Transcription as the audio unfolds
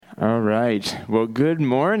All right. Well, good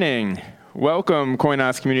morning. Welcome,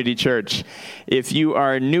 Koinos Community Church. If you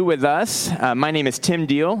are new with us, my name is Tim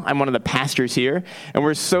Deal. I'm one of the pastors here, and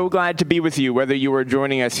we're so glad to be with you, whether you are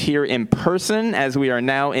joining us here in person as we are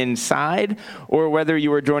now inside, or whether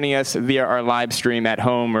you are joining us via our live stream at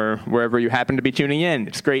home or wherever you happen to be tuning in.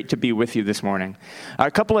 It's great to be with you this morning.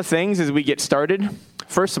 A couple of things as we get started.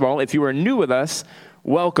 First of all, if you are new with us,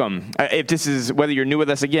 welcome. If this is, whether you're new with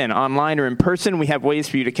us again, online or in person, we have ways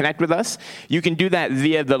for you to connect with us. You can do that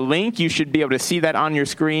via the link. You should be able to see that on your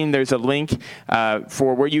screen. There's a link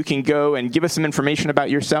for where you can go and give us some information about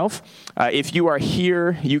yourself. If you are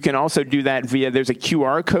here, you can also do that via, there's a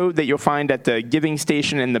QR code that you'll find at the giving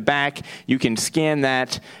station in the back. You can scan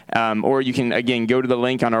that, or you can, again, go to the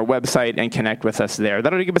link on our website and connect with us there.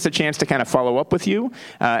 That'll give us a chance to kind of follow up with you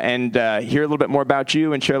and hear a little bit more about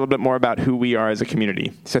you and share a little bit more about who we are as a community.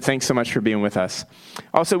 So thanks so much for being with us.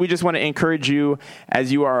 Also, we just want to encourage you, as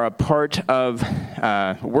you are a part of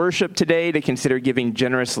worship today, to consider giving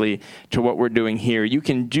generously to what we're doing here. You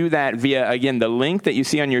can do that via, again, the link that you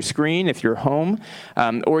see on your screen if you're home,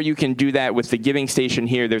 or you can do that with the giving station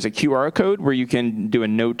here. There's a QR code where you can do a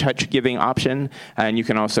no-touch giving option, and you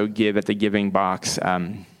can also give at the giving box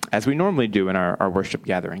as we normally do in our worship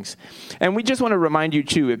gatherings. And we just want to remind you,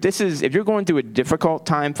 too, if you're going through a difficult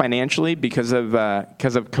time financially because of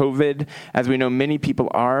COVID, as we know many people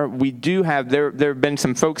are, we do have, there have been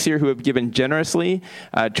some folks here who have given generously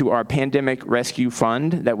to our Pandemic Rescue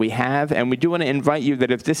Fund that we have, and we do want to invite you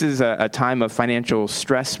that if this is a time of financial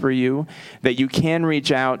stress for you, that you can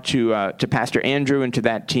reach out to Pastor Andrew and to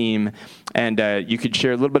that team, and you could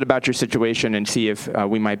share a little bit about your situation and see if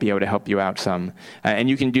we might be able to help you out some. And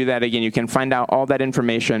you can do that, again, you can find out all that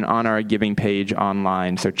information on our giving page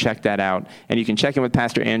online, so check that out. And you can check in with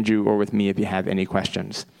Pastor Andrew or with me if you have any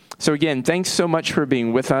questions. So again, thanks so much for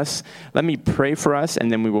being with us. Let me pray for us,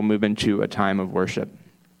 and then we will move into a time of worship.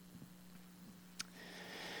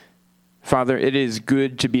 Father, it is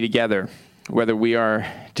good to be together, whether we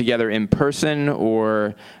are together in person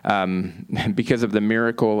or because of the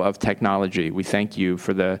miracle of technology. We thank you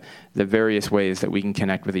for the various ways that we can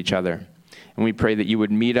connect with each other. And we pray that you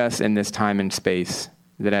would meet us in this time and space,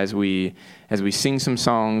 that as we sing some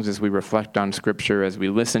songs, as we reflect on Scripture, as we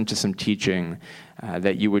listen to some teaching,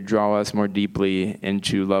 that you would draw us more deeply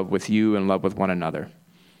into love with you and love with one another.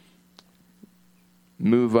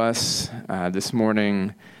 Move us this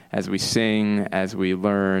morning as we sing, as we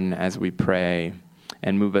learn, as we pray,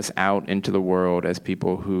 and move us out into the world as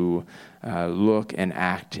people who look and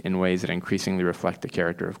act in ways that increasingly reflect the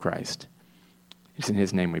character of Christ. It's in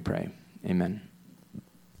his name we pray. Amen.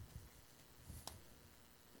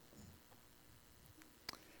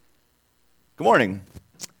 Good morning.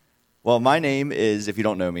 Well, my name is, if you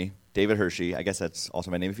don't know me, David Hershey. I guess that's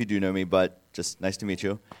also my name if you do know me, but just nice to meet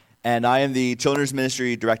you. And I am the Children's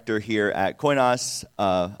Ministry Director here at Koinos,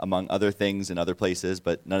 among other things in other places,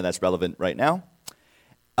 but none of that's relevant right now.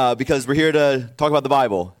 Because we're here to talk about the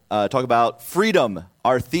Bible, talk about freedom.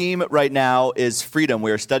 Our theme right now is freedom.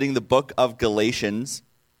 We are studying the book of Galatians,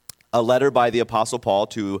 a letter by the Apostle Paul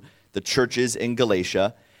to the churches in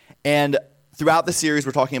Galatia. And throughout the series,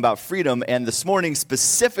 we're talking about freedom. And this morning,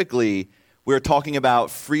 specifically, we're talking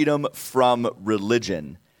about freedom from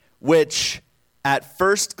religion, which at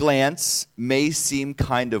first glance may seem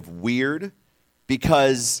kind of weird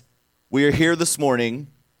because we are here this morning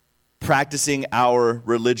practicing our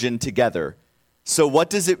religion together. So what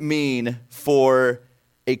does it mean for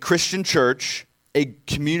a Christian church, a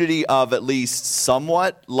community of at least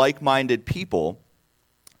somewhat like-minded people,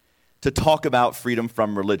 to talk about freedom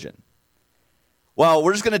from religion? Well,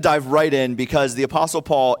 we're just going to dive right in because the Apostle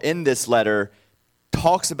Paul in this letter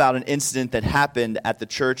talks about an incident that happened at the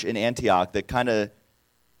church in Antioch that kind of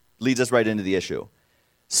leads us right into the issue.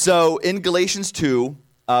 So in Galatians 2,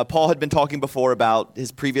 Paul had been talking before about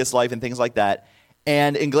his previous life and things like that.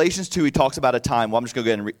 And in Galatians 2, he talks about a time. Well, I'm just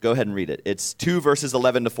going to go ahead and read it. It's 2 verses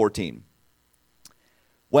 11 to 14.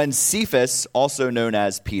 When Cephas, also known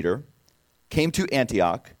as Peter, came to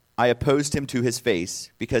Antioch, I opposed him to his face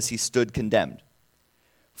because he stood condemned.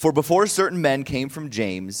 For before certain men came from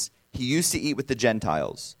James, he used to eat with the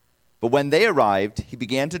Gentiles. But when they arrived, he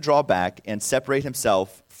began to draw back and separate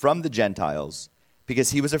himself from the Gentiles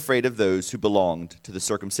because he was afraid of those who belonged to the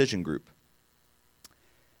circumcision group.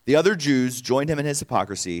 The other Jews joined him in his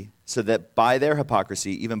hypocrisy, so that by their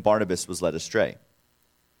hypocrisy even Barnabas was led astray.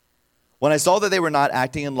 When I saw that they were not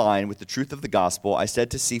acting in line with the truth of the gospel, I said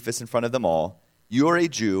to Cephas in front of them all, "You are a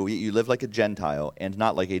Jew, yet you live like a Gentile and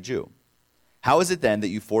not like a Jew. How is it then that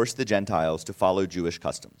you force the Gentiles to follow Jewish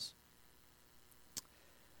customs?"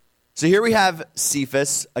 So here we have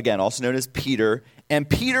Cephas, again, also known as Peter. And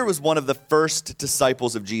Peter was one of the first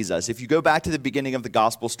disciples of Jesus. If you go back to the beginning of the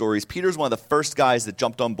gospel stories, Peter's one of the first guys that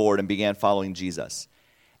jumped on board and began following Jesus.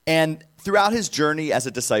 And throughout his journey as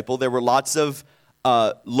a disciple, there were lots of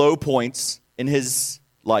low points in his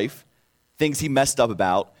life, things he messed up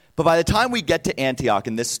about. But by the time we get to Antioch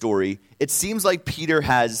in this story, it seems like Peter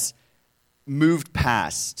has moved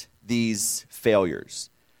past these failures.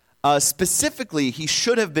 Specifically, he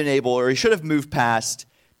should have moved past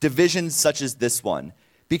divisions such as this one,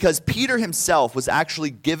 because Peter himself was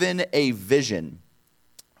actually given a vision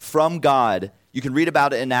from God. You can read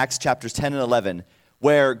about it in Acts chapters 10 and 11,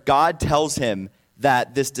 where God tells him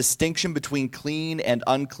that this distinction between clean and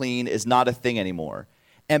unclean is not a thing anymore.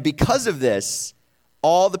 And because of this,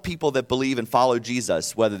 all the people that believe and follow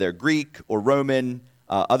Jesus, whether they're Greek or Roman,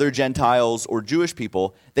 other Gentiles or Jewish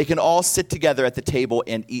people, they can all sit together at the table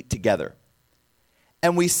and eat together.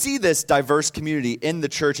 And we see this diverse community in the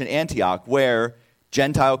church in Antioch where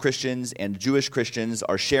Gentile Christians and Jewish Christians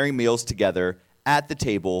are sharing meals together at the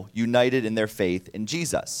table, united in their faith in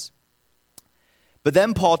Jesus. But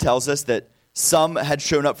then Paul tells us that some had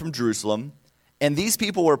shown up from Jerusalem, and these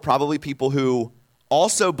people were probably people who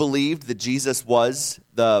also believed that Jesus was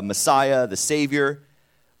the Messiah, the Savior,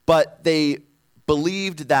 but they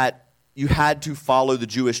believed that you had to follow the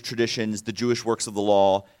Jewish traditions, the Jewish works of the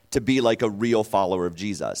law, to be like a real follower of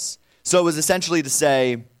Jesus. So it was essentially to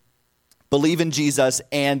say, believe in Jesus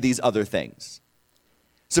and these other things.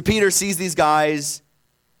 So Peter sees these guys,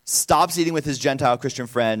 stops eating with his Gentile Christian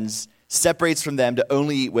friends, separates from them to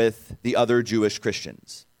only eat with the other Jewish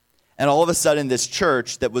Christians. And all of a sudden, this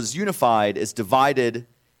church that was unified is divided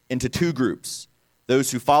into two groups,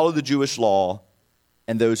 those who follow the Jewish law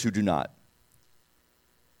and those who do not.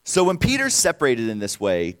 So when Peter separated in this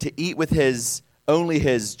way to eat with only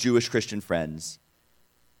his Jewish Christian friends,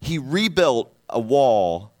 he rebuilt a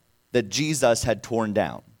wall that Jesus had torn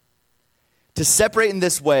down. To separate in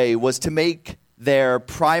this way was to make their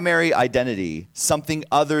primary identity something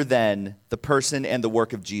other than the person and the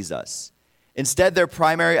work of Jesus. Instead, their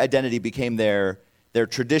primary identity became their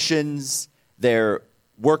traditions, their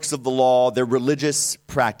works of the law, their religious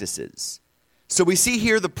practices. So we see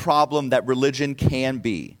here the problem that religion can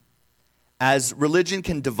be, as religion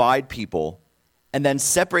can divide people and then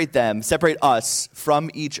separate us from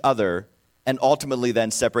each other, and ultimately then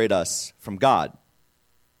separate us from God.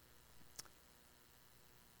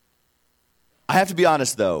 I have to be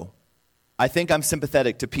honest, though. I think I'm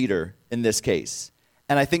sympathetic to Peter in this case.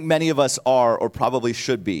 And I think many of us are, or probably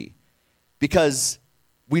should be, because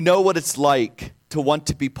we know what it's like to want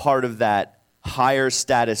to be part of that higher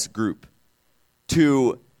status group,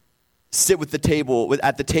 to sit at the table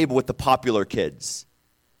with the popular kids.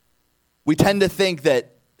 We tend to think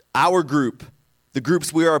that our group, the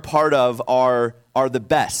groups we are a part of, are the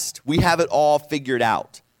best. We have it all figured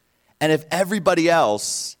out. And if everybody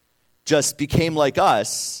else just became like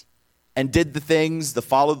us and did the things,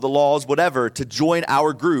 followed the laws, whatever, to join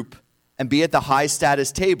our group and be at the high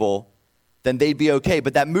status table, then they'd be okay.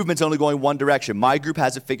 But that movement's only going one direction. My group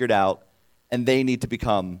has it figured out, and they need to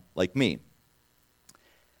become like me.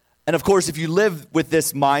 And of course, if you live with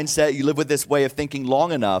this mindset, you live with this way of thinking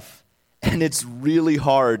long enough, and it's really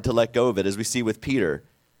hard to let go of it, as we see with Peter.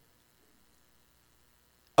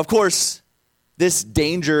 Of course, this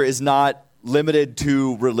danger is not limited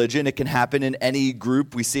to religion. It can happen in any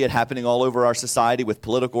group. We see it happening all over our society with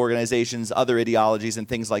political organizations, other ideologies, and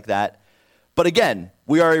things like that. But again,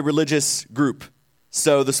 we are a religious group.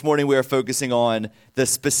 So this morning we are focusing on the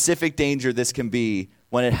specific danger this can be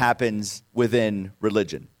when it happens within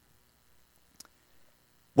religion.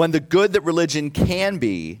 When the good that religion can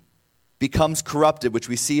be becomes corrupted, which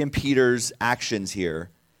we see in Peter's actions here,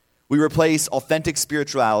 we replace authentic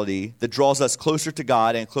spirituality that draws us closer to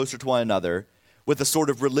God and closer to one another with a sort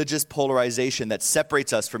of religious polarization that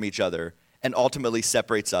separates us from each other and ultimately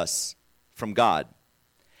separates us from God.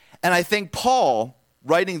 And I think Paul,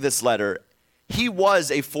 writing this letter, he was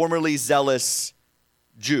a formerly zealous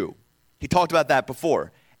Jew. He talked about that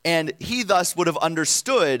before. And he thus would have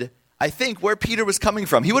understood, I think, where Peter was coming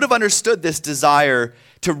from. He would have understood this desire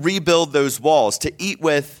to rebuild those walls, to eat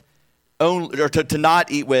with to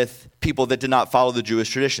not eat with people that did not follow the Jewish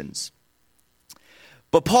traditions.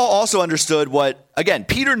 But Paul also understood what, again,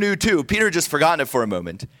 Peter knew too, Peter had just forgotten it for a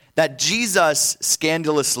moment, that Jesus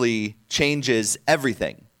scandalously changes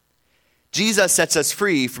everything. Jesus sets us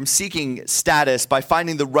free from seeking status by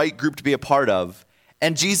finding the right group to be a part of,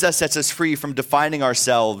 and Jesus sets us free from defining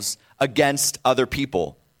ourselves against other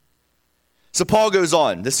people. So Paul goes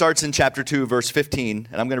on. This starts in chapter 2, verse 15,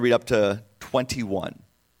 and I'm going to read up to 21.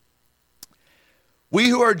 We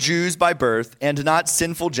who are Jews by birth and not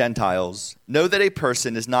sinful Gentiles know that a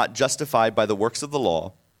person is not justified by the works of the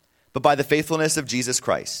law, but by the faithfulness of Jesus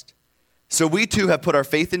Christ. So we too have put our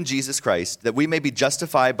faith in Jesus Christ, that we may be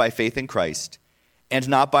justified by faith in Christ, and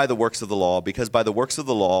not by the works of the law, because by the works of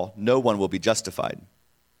the law no one will be justified.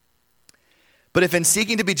 But if in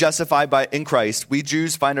seeking to be justified in Christ, we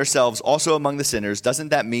Jews find ourselves also among the sinners, doesn't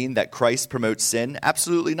that mean that Christ promotes sin?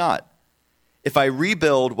 Absolutely not. If I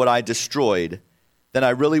rebuild what I destroyed, then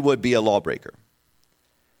I really would be a lawbreaker.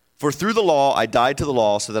 For through the law I died to the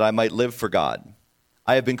law so that I might live for God.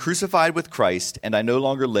 I have been crucified with Christ, and I no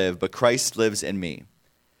longer live, but Christ lives in me.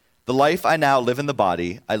 The life I now live in the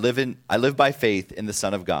body, I live by faith in the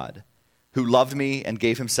Son of God, who loved me and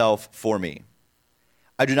gave himself for me.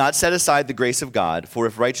 I do not set aside the grace of God, for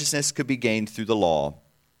if righteousness could be gained through the law,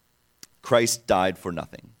 Christ died for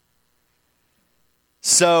nothing.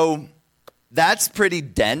 So that's pretty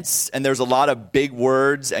dense, and there's a lot of big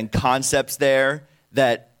words and concepts there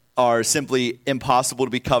that are simply impossible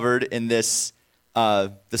to be covered in this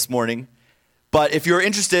morning. But if you're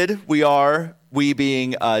interested, we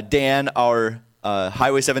being Dan, our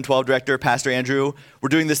Highway 712 director, Pastor Andrew, we're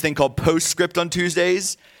doing this thing called Postscript on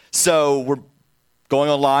Tuesdays. So we're going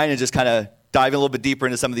online and just kind of diving a little bit deeper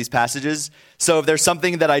into some of these passages. So if there's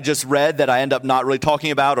something that I just read that I end up not really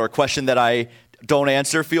talking about, or a question that I don't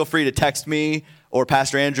answer, feel free to text me or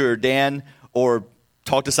Pastor Andrew or Dan, or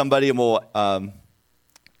talk to somebody, and we'll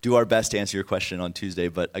do our best to answer your question on Tuesday.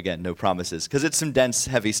 But again, no promises, because it's some dense,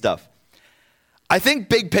 heavy stuff. I think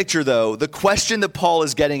big picture, though, the question that Paul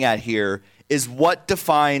is getting at here is what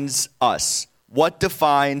defines us? What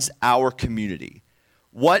defines our community?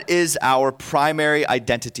 What is our primary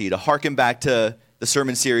identity? To hearken back to the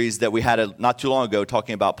sermon series that we had not too long ago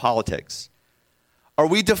talking about politics. Are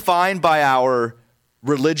we defined by our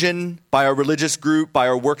religion, by our religious group, by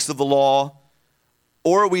our works of the law?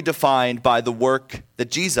 Or are we defined by the work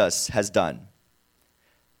that Jesus has done?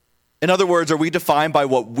 In other words, are we defined by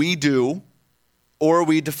what we do, or are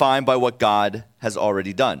we defined by what God has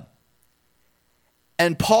already done?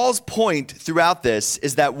 And Paul's point throughout this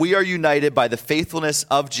is that we are united by the faithfulness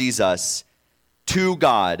of Jesus to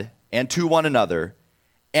God and to one another,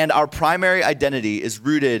 and our primary identity is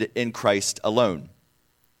rooted in Christ alone.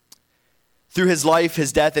 Through his life,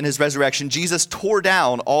 his death, and his resurrection, Jesus tore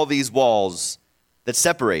down all these walls that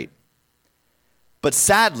separate. But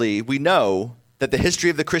sadly, we know that the history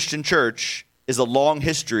of the Christian church is a long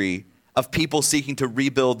history of people seeking to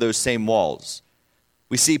rebuild those same walls.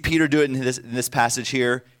 We see Peter do it in this passage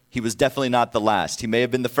here. He was definitely not the last. He may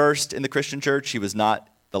have been the first in the Christian church. He was not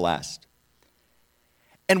the last.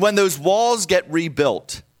 And when those walls get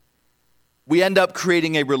rebuilt, we end up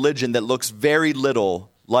creating a religion that looks very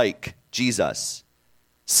little like Jesus.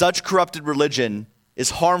 Such corrupted religion is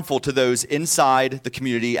harmful to those inside the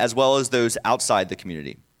community as well as those outside the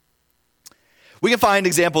community. We can find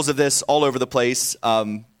examples of this all over the place.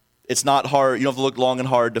 It's not hard. You don't have to look long and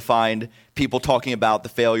hard to find people talking about the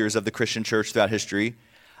failures of the Christian church throughout history.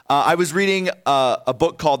 I was reading a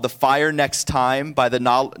book called The Fire Next Time by the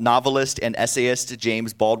novelist and essayist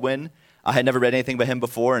James Baldwin. I had never read anything by him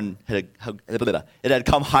before, and it had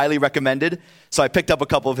come highly recommended. So I picked up a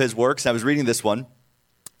couple of his works, and I was reading this one.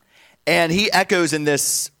 And he echoes in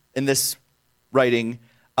this writing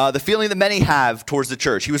the feeling that many have towards the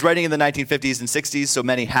church. He was writing in the 1950s and 60s, so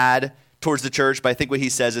many had towards the church, but I think what he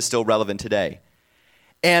says is still relevant today.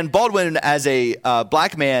 And Baldwin, as a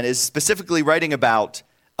black man, is specifically writing about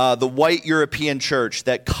the white European church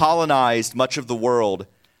that colonized much of the world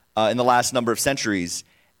in the last number of centuries.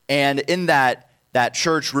 And in that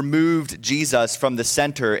church removed Jesus from the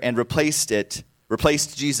center and replaced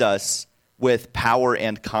Jesus with power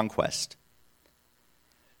and conquest.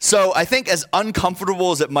 So I think as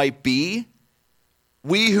uncomfortable as it might be,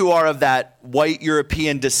 we who are of that white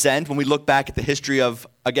European descent, when we look back at the history of,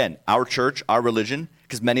 again, our church, our religion,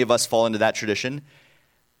 because many of us fall into that tradition,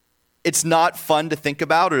 it's not fun to think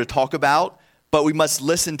about or to talk about, but we must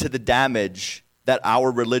listen to the damage that our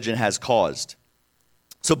religion has caused.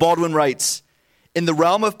 So Baldwin writes, in the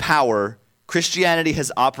realm of power, Christianity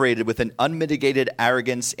has operated with an unmitigated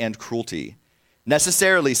arrogance and cruelty,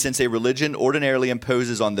 necessarily since a religion ordinarily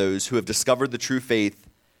imposes on those who have discovered the true faith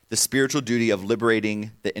the spiritual duty of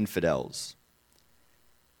liberating the infidels.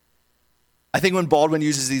 I think when Baldwin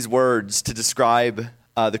uses these words to describe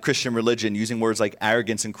the Christian religion, using words like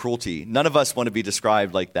arrogance and cruelty, none of us want to be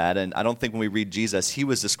described like that, and I don't think when we read Jesus, he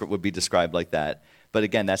would be described like that. But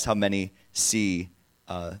again, that's how many see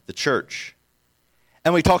the church.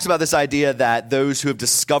 And when he talks about this idea that those who have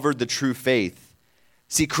discovered the true faith,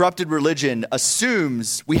 see, corrupted religion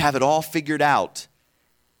assumes we have it all figured out,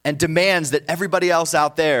 and demands that everybody else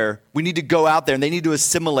out there, we need to go out there and they need to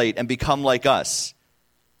assimilate and become like us.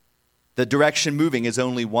 The direction moving is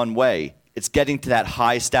only one way. It's getting to that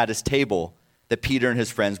high status table that Peter and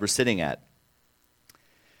his friends were sitting at.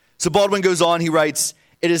 So Baldwin goes on, he writes,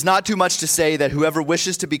 "It is not too much to say that whoever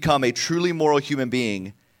wishes to become a truly moral human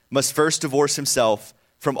being must first divorce himself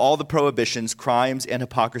from all the prohibitions, crimes, and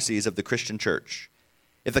hypocrisies of the Christian church.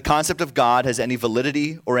 If the concept of God has any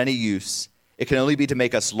validity or any use, it can only be to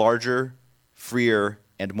make us larger, freer,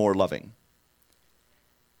 and more loving."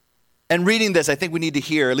 And reading this, I think we need to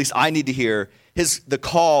hear, at least I need to hear, the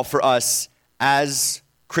call for us as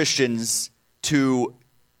Christians to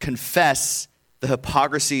confess the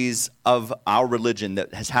hypocrisies of our religion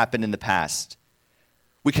that has happened in the past.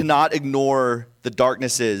 We cannot ignore the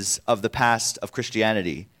darknesses of the past of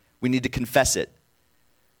Christianity. We need to confess it.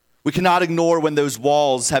 We cannot ignore when those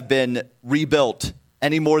walls have been rebuilt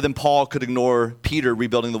any more than Paul could ignore Peter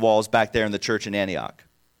rebuilding the walls back there in the church in Antioch.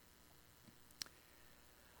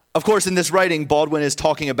 Of course, in this writing, Baldwin is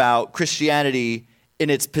talking about Christianity in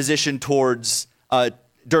its position towards,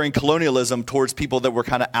 during colonialism, towards people that were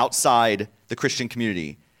kind of outside the Christian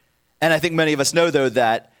community. And I think many of us know, though,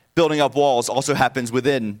 that building up walls also happens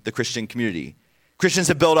within the Christian community. Christians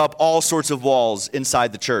have built up all sorts of walls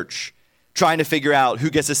inside the church, trying to figure out who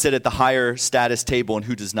gets to sit at the higher status table and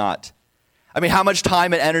who does not. I mean, how much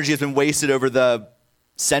time and energy has been wasted over the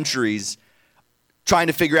centuries trying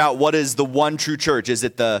to figure out what is the one true church? Is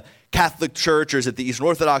it the Catholic Church, or is it the Eastern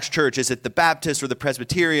Orthodox Church? Is it the Baptist or the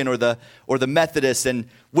Presbyterian or the Methodist? And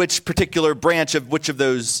which particular branch of which of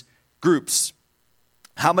those groups?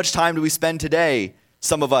 How much time do we spend today,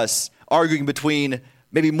 some of us, arguing between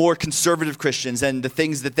maybe more conservative Christians and the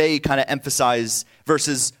things that they kind of emphasize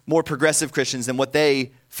versus more progressive Christians and what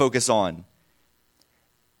they focus on?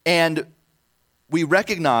 And we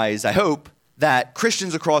recognize, I hope, that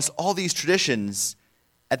Christians across all these traditions,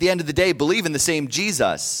 at the end of the day, believe in the same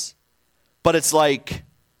Jesus. But it's like,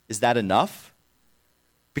 is that enough?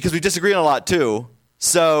 Because we disagree on a lot too.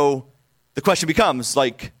 So the question becomes,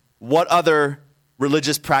 like, what other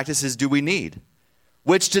religious practices do we need?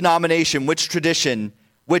 Which denomination, which tradition,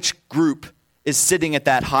 which group is sitting at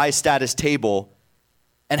that high status table?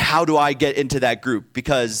 And how do I get into that group?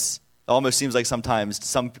 Because it almost seems like sometimes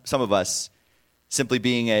some of us, simply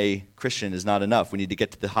being a Christian is not enough. We need to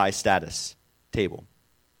get to the high status table.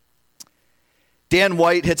 Dan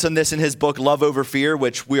White hits on this in his book, Love Over Fear,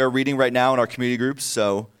 which we are reading right now in our community groups.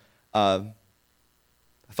 So I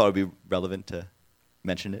thought it would be relevant to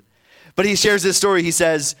mention it. But he shares this story. He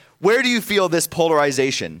says, "Where do you feel this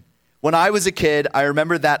polarization? When I was a kid, I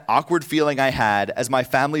remember that awkward feeling I had as my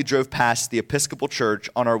family drove past the Episcopal Church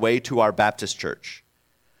on our way to our Baptist church.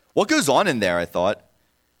 What goes on in there, I thought.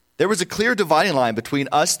 There was a clear dividing line between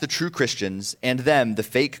us, the true Christians, and them, the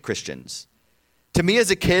fake Christians. To me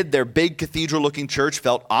as a kid, their big cathedral-looking church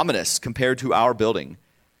felt ominous compared to our building,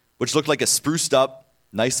 which looked like a spruced-up,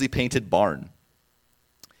 nicely painted barn.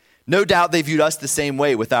 No doubt they viewed us the same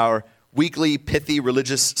way with our weekly, pithy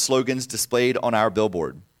religious slogans displayed on our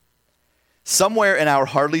billboard. Somewhere in our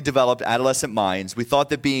hardly developed adolescent minds, we thought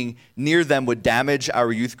that being near them would damage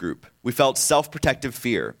our youth group. We felt self-protective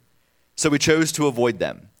fear, so we chose to avoid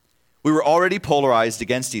them. We were already polarized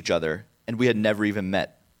against each other, and we had never even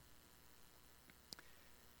met."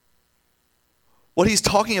 What he's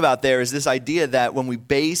talking about there is this idea that when we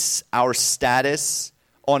base our status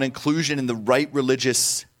on inclusion in the right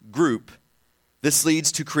religious group, this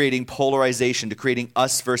leads to creating polarization, to creating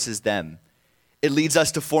us versus them. It leads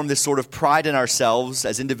us to form this sort of pride in ourselves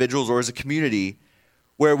as individuals or as a community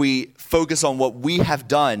where we focus on what we have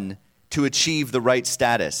done to achieve the right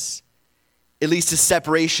status. It leads to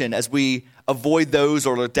separation as we avoid those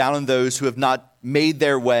or look down on those who have not made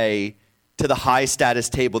their way to the high status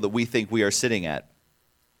table that we think we are sitting at.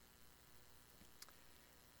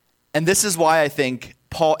 And this is why I think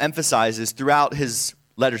Paul emphasizes throughout his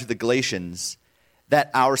letter to the Galatians that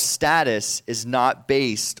our status is not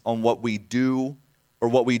based on what we do or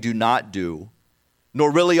what we do not do,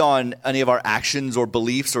 nor really on any of our actions or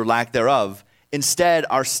beliefs or lack thereof. Instead,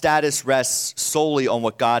 our status rests solely on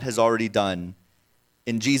what God has already done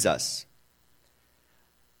in Jesus.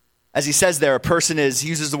 As he says there, he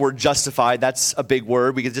uses the word justified. That's a big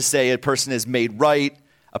word. We could just say a person is made right,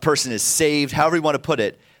 a person is saved, however you want to put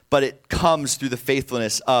it, but it comes through the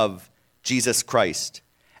faithfulness of Jesus Christ.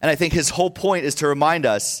 And I think his whole point is to remind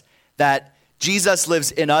us that Jesus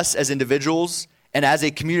lives in us as individuals and as a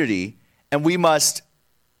community, and we must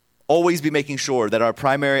always be making sure that our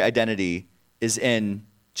primary identity is in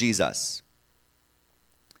Jesus.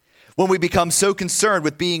 When we become so concerned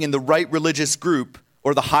with being in the right religious group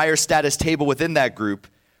or the higher status table within that group,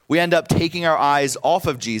 we end up taking our eyes off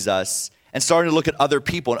of Jesus and starting to look at other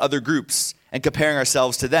people and other groups and comparing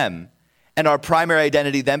ourselves to them. And our primary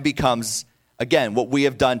identity then becomes, again, what we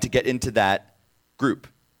have done to get into that group.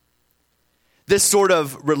 This sort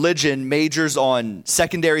of religion majors on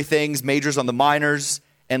secondary things, majors on the minors,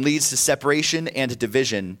 and leads to separation and to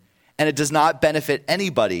division. And it does not benefit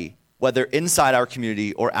anybody, whether inside our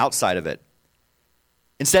community or outside of it.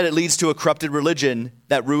 Instead, it leads to a corrupted religion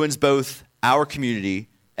that ruins both our community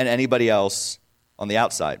and anybody else on the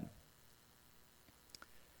outside.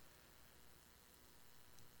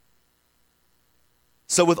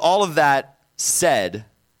 So with all of that said,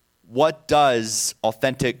 what does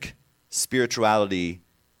authentic spirituality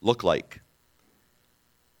look like?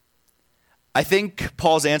 I think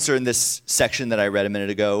Paul's answer in this section that I read a minute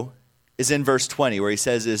ago is in verse 20, where he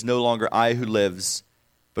says, "It is no longer I who lives,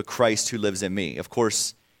 but Christ who lives in me." Of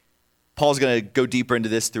course, Paul's going to go deeper into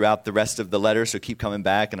this throughout the rest of the letter, so keep coming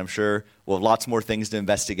back, and I'm sure we'll have lots more things to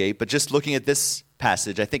investigate. But just looking at this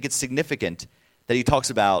passage, I think it's significant that he talks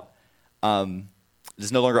about, it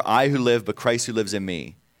is no longer I who live, but Christ who lives in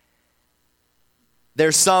me.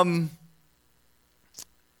 There's some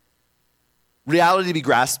reality to be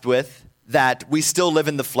grasped with that we still live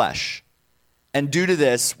in the flesh. And due to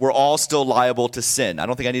this, we're all still liable to sin. I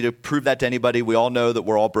don't think I need to prove that to anybody. We all know that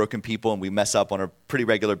we're all broken people and we mess up on a pretty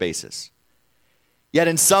regular basis. Yet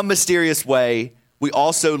in some mysterious way, we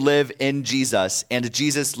also live in Jesus, and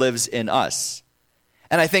Jesus lives in us.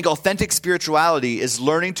 And I think authentic spirituality is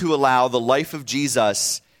learning to allow the life of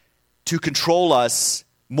Jesus to control us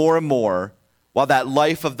more and more, while that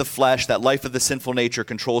life of the flesh, that life of the sinful nature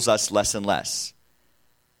controls us less and less.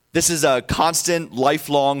 This is a constant,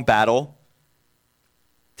 lifelong battle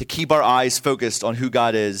to keep our eyes focused on who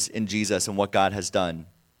God is in Jesus and what God has done.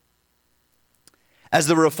 As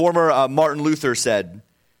the reformer Martin Luther said,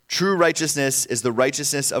 "True righteousness is the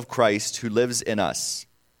righteousness of Christ who lives in us.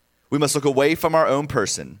 We must look away from our own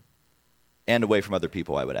person and away from other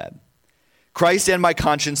people," I would add. "Christ and my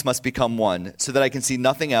conscience must become one, so that I can see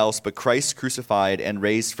nothing else but Christ crucified and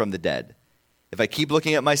raised from the dead. If I keep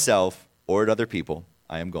looking at myself or at other people,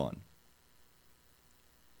 I am gone."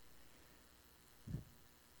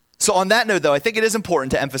 So on that note, though, I think it is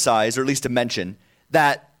important to emphasize, or at least to mention,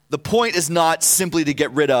 that the point is not simply to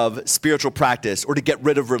get rid of spiritual practice or to get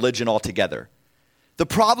rid of religion altogether. The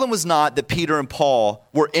problem was not that Peter and Paul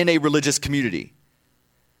were in a religious community.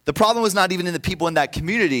 The problem was not even in the people in that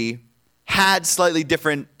community had slightly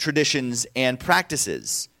different traditions and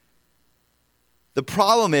practices. The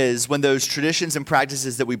problem is when those traditions and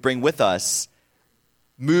practices that we bring with us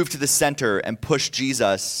move to the center and push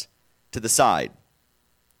Jesus to the side.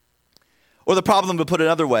 Or the problem, to put it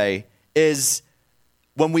another way, is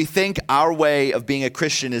when we think our way of being a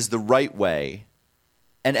Christian is the right way,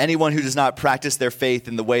 and anyone who does not practice their faith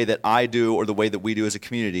in the way that I do or the way that we do as a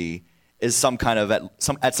community is at some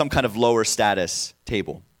kind of lower status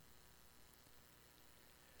table.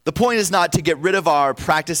 The point is not to get rid of our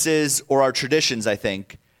practices or our traditions, I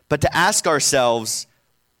think, but to ask ourselves,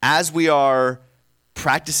 as we are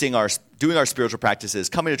doing our spiritual practices,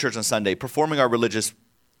 coming to church on Sunday, performing our religious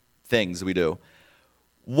things we do,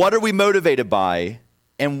 what are we motivated by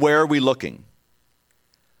and where are we looking?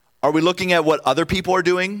 Are we looking at what other people are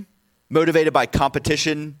doing, motivated by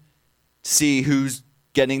competition, see who's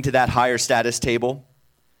getting to that higher status table?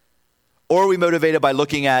 Or are we motivated by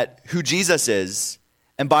looking at who Jesus is,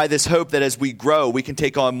 and by this hope that as we grow, we can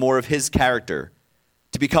take on more of his character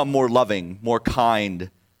to become more loving, more kind,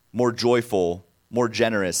 more joyful, more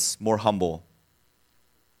generous, more humble?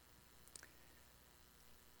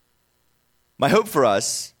 My hope for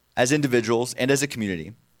us as individuals and as a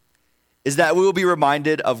community is that we will be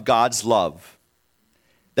reminded of God's love.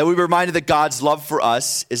 That we'll be reminded that God's love for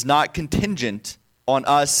us is not contingent on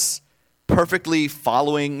us perfectly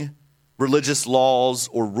following religious laws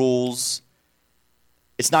or rules.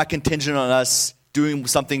 It's not contingent on us doing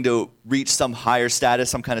something to reach some higher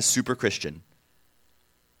status, some kind of super Christian.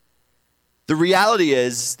 The reality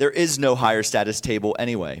is there is no higher status table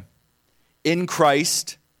anyway. In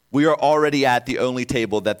Christ, we are already at the only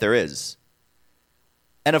table that there is.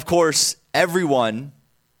 And of course, everyone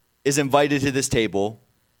is invited to this table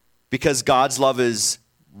because God's love is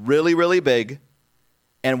really, really big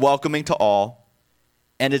and welcoming to all,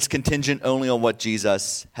 and it's contingent only on what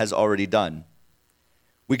Jesus has already done.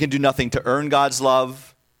 We can do nothing to earn God's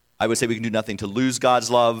love. I would say we can do nothing to lose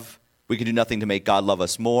God's love. We can do nothing to make God love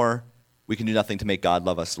us more. We can do nothing to make God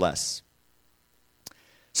love us less.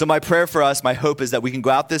 So my prayer for us, my hope is that we can go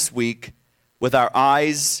out this week with our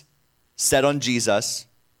eyes set on Jesus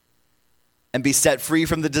and be set free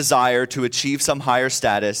from the desire to achieve some higher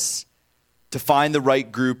status to find the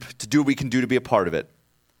right group, to do what we can do to be a part of it.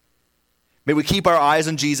 May we keep our eyes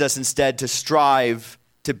on Jesus instead to strive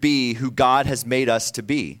to be who God has made us to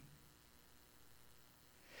be.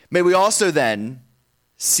 May we also then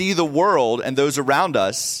see the world and those around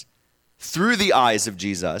us through the eyes of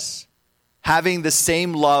Jesus, having the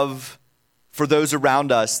same love for those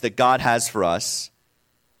around us that God has for us.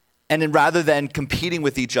 And then rather than competing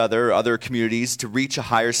with each other, other communities, to reach a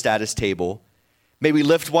higher status table, may we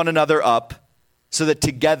lift one another up so that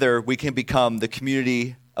together we can become the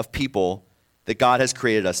community of people that God has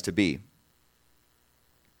created us to be.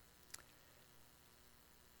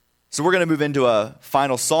 So we're going to move into a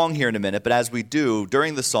final song here in a minute, but as we do,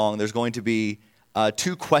 during the song, there's going to be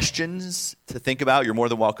 2 questions to think about. You're more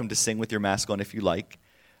than welcome to sing with your mask on if you like.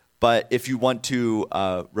 But if you want to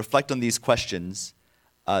reflect on these questions,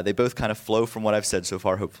 they both kind of flow from what I've said so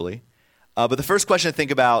far, hopefully. But the first question to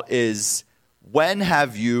think about is, when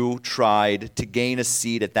have you tried to gain a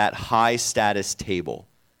seat at that high status table,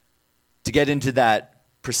 to get into that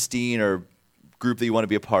pristine or group that you want to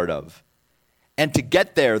be a part of? And to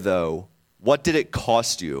get there, though, what did it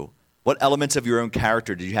cost you? What elements of your own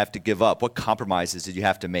character did you have to give up? What compromises did you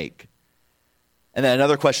have to make? And then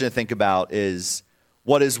another question to think about is,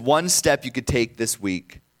 what is one step you could take this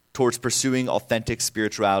week towards pursuing authentic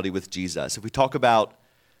spirituality with Jesus? If we talk about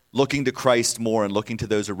looking to Christ more and looking to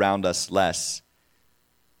those around us less,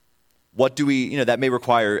 what do we, that may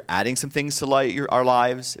require adding some things to our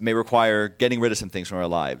lives. It may require getting rid of some things from our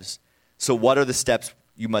lives. So what are the steps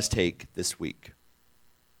you must take this week?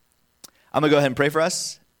 I'm going to go ahead and pray for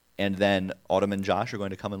us, and then Autumn and Josh are going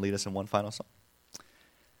to come and lead us in one final song.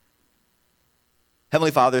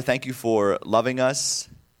 Heavenly Father, thank you for loving us.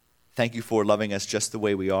 Thank you for loving us just the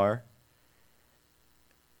way we are.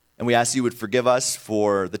 And we ask you would forgive us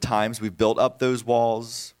for the times we've built up those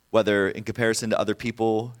walls, whether in comparison to other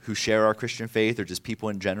people who share our Christian faith or just people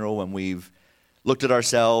in general, when we've looked at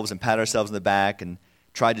ourselves and patted ourselves on the back and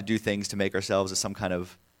tried to do things to make ourselves as some kind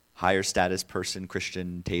of higher status person,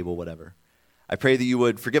 Christian, table, whatever. I pray that you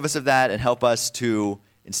would forgive us of that and help us to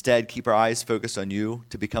instead keep our eyes focused on you,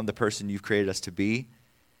 to become the person you've created us to be.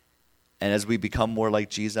 And as we become more like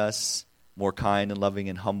Jesus, more kind and loving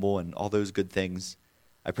and humble and all those good things,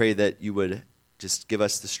 I pray that you would just give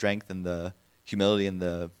us the strength and the humility and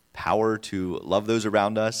the power to love those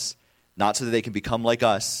around us, not so that they can become like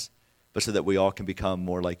us, but so that we all can become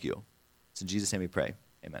more like you. It's in Jesus' name we pray.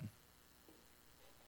 Amen.